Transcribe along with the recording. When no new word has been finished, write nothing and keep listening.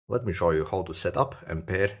Let me show you how to set up and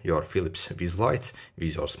pair your Philips Wiz lights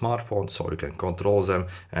with your smartphone so you can control them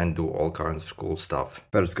and do all kinds of cool stuff.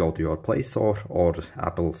 First go to your Play Store or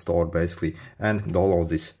Apple Store basically and download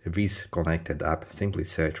this Wiz Connected app. Simply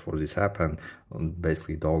search for this app and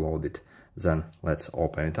basically download it. Then let's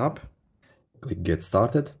open it up. Click Get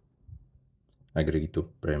Started. Agree to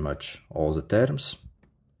pretty much all the terms.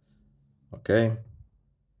 Okay.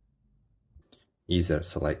 Either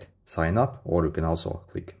select sign up or you can also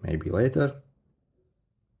click maybe later.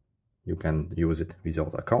 You can use it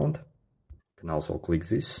without account. You can also click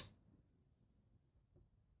this.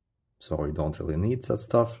 So you don't really need that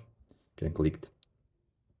stuff. You can click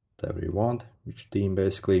whatever you want, which theme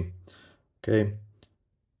basically. Okay.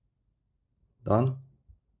 Done.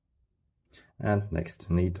 And next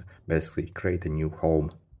you need to basically create a new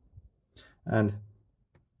home. And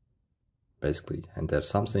basically enter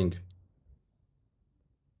something.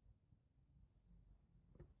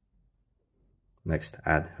 Next,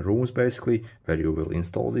 add rooms basically, where you will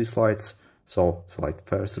install these lights. So select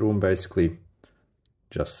first room basically,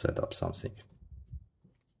 just set up something.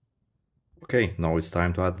 Okay, now it's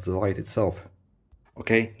time to add the light itself.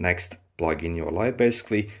 Okay, next, plug in your light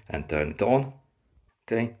basically and turn it on.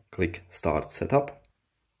 Okay, click Start Setup.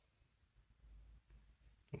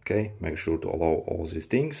 Okay, make sure to allow all these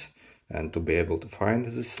things and to be able to find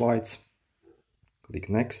these lights. Click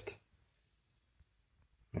Next.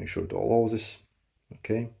 Make sure to allow this.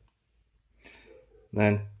 Okay,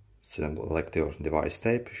 then select your device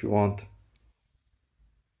type if you want.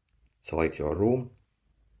 Select your room.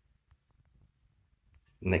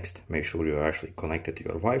 Next, make sure you're actually connected to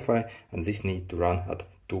your Wi-Fi, and this needs to run at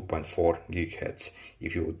 2.4 GHz.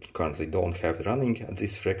 If you currently don't have it running at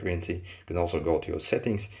this frequency, you can also go to your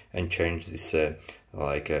settings and change this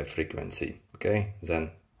frequency. Okay,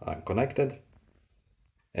 then I'm connected.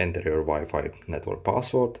 Enter your Wi-Fi network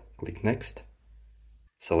password. Click Next.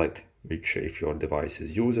 Select which if your device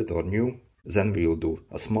is used or new. Then we will do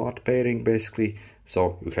a smart pairing basically.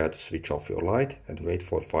 So you have to switch off your light and wait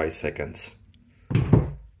for 5 seconds.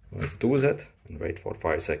 Let's do that and wait for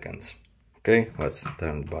 5 seconds. Okay, let's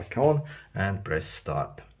turn it back on and press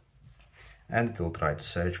start. And it will try to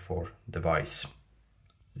search for device.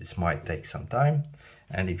 This might take some time,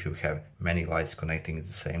 and if you have many lights connecting at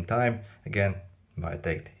the same time, again, it might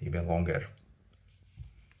take even longer.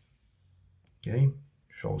 Okay,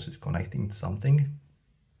 shows it's connecting to something.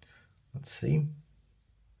 Let's see.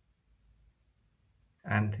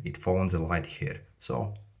 And it found the light here,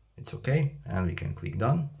 so it's okay, and we can click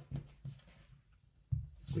done.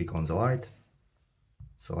 Click on the light,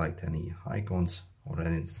 select any icons or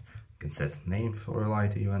any, you can set name for a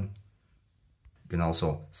light even. You can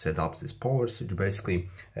also set up this power switch basically.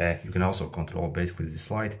 You can also control basically this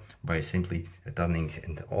light by simply turning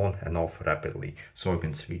it on and off rapidly. So you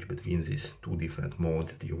can switch between these two different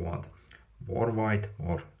modes that you want, warm white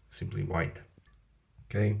or simply white.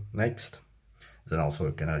 Okay, next. Then also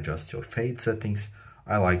you can adjust your fade settings.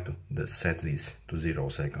 I like to set this to 0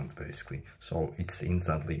 seconds basically, so it's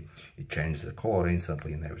instantly, it changes the color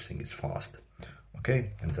instantly and everything is fast.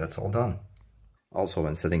 Okay, and that's all done. Also,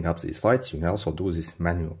 when setting up these lights, you can also do this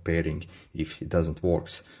manual pairing if it doesn't work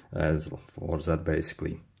as for that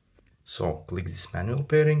basically. So click this manual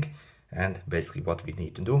pairing, and basically what we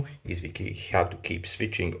need to do is we have to keep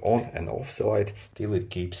switching on and off the light till it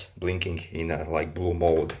keeps blinking in a like blue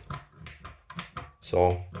mode.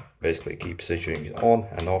 So basically keep switching it on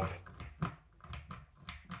and off,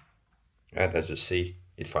 and as you see,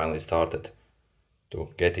 it finally started to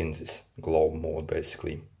get in this glow mode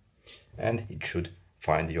basically, and it should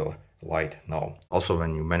find your light now. Also,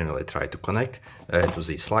 when you manually try to connect to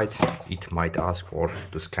these lights, it might ask for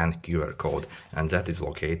to scan QR code, and that is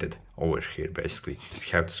located over here basically.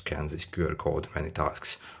 You have to scan this QR code when it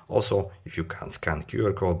asks. Also, if you can't scan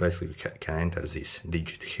QR code, basically you can enter this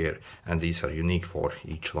digit here, and these are unique for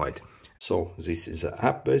each light. So this is the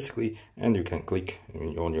app basically, and you can click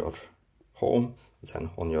on your home, then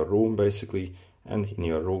on your room basically, and in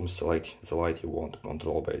your room select the light you want to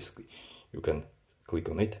control basically. You can click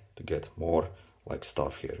on it to get more like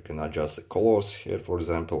stuff here. You can adjust the colors here, for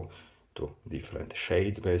example, to different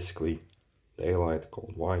shades basically. Daylight,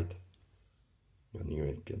 cold white.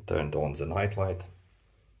 You can turn on the night light.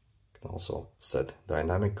 You can also set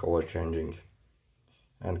dynamic color changing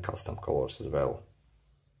and custom colors as well.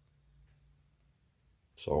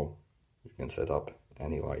 So you can set up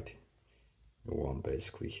any light you want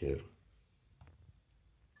basically here.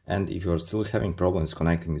 And if you're still having problems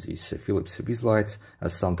connecting these Philips Wiz lights,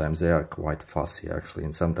 as sometimes they are quite fussy actually,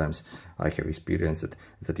 and sometimes I have experienced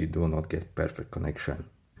that you do not get perfect connection.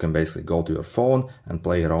 can basically go to your phone and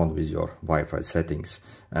play around with your Wi-Fi settings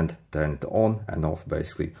and turn it on and off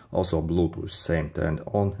basically. Also Bluetooth, same, turn it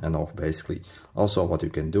on and off basically. Also what you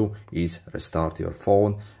can do is restart your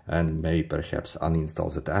phone and maybe perhaps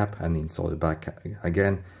uninstall that app and install it back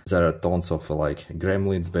again. There are tons of like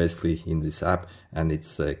gremlins basically in this app, and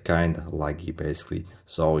it's kind of laggy basically.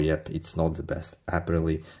 So yep, it's not the best app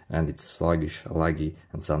really, and it's sluggish, laggy,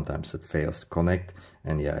 and sometimes it fails to connect.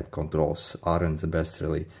 And yeah, it controls aren't the best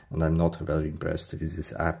really, and I'm not very impressed with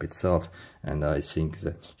this app itself. And I think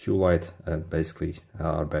the Hue light basically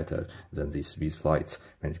are better than these Wiz lights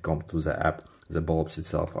when it comes to the app. The bulbs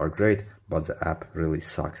itself are great, but the app really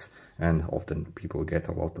sucks, and often people get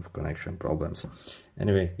a lot of connection problems.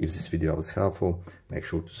 Anyway, if this video was helpful, make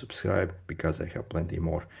sure to subscribe, because I have plenty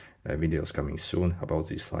more videos coming soon about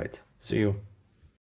this light. See you!